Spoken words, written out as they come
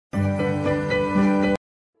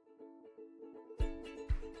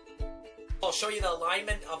I'll show you the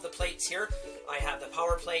alignment of the plates here. I have the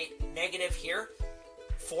power plate negative here,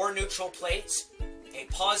 4 neutral plates, a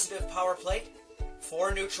positive power plate,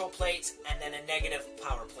 4 neutral plates, and then a negative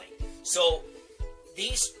power plate. So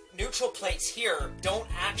these neutral plates here don't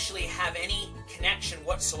actually have any connection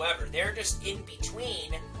whatsoever. They're just in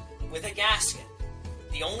between with a gasket.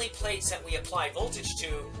 The only plates that we apply voltage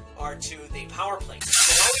to are to the power plates.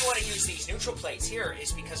 So why we want to use these neutral plates here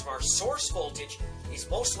is because of our source voltage is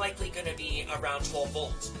most likely going to be around 12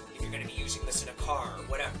 volts if you're going to be using this in a car or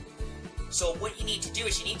whatever. So what you need to do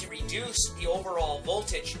is you need to reduce the overall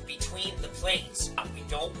voltage between the plates. We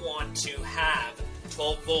don't want to have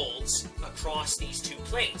 12 volts across these two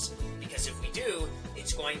plates, because if we do,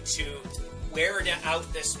 it's going to wear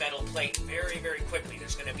out this metal plate very, very quickly.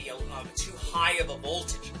 There's going to be too high of a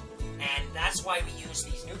voltage, and that's why we use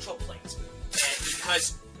these neutral plates. And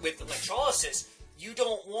because with electrolysis, you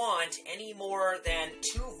don't want any more than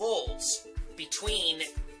 2 volts between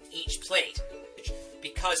each plate.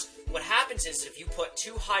 Because what happens is if you put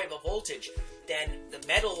too high of a voltage, then the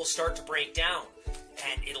metal will start to break down,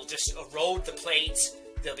 and it'll just erode the plates.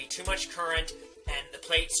 There'll be too much current, and the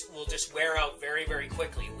plates will just wear out very, very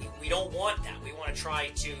quickly. We don't want that. We want to try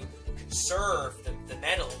to conserve the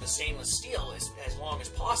metal, the stainless steel, as long as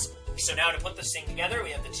possible. So now to put this thing together,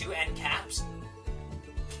 we have the 2 end caps.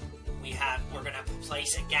 We're going to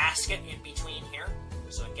place a gasket in between here.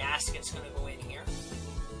 So a gasket's going to go in here.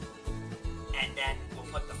 And then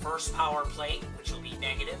we'll put the first power plate, which will be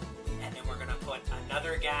negative, and then we're going to put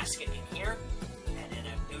another gasket in here, and then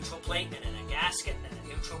a neutral plate, and then a gasket, and then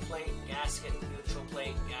a neutral plate, gasket, neutral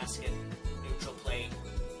plate, gasket, neutral plate,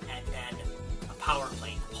 and then a power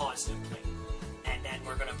plate, a positive plate. And then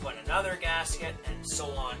we're going to put another gasket, and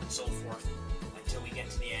so on and so forth until we get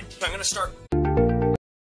to the end. So I'm going to start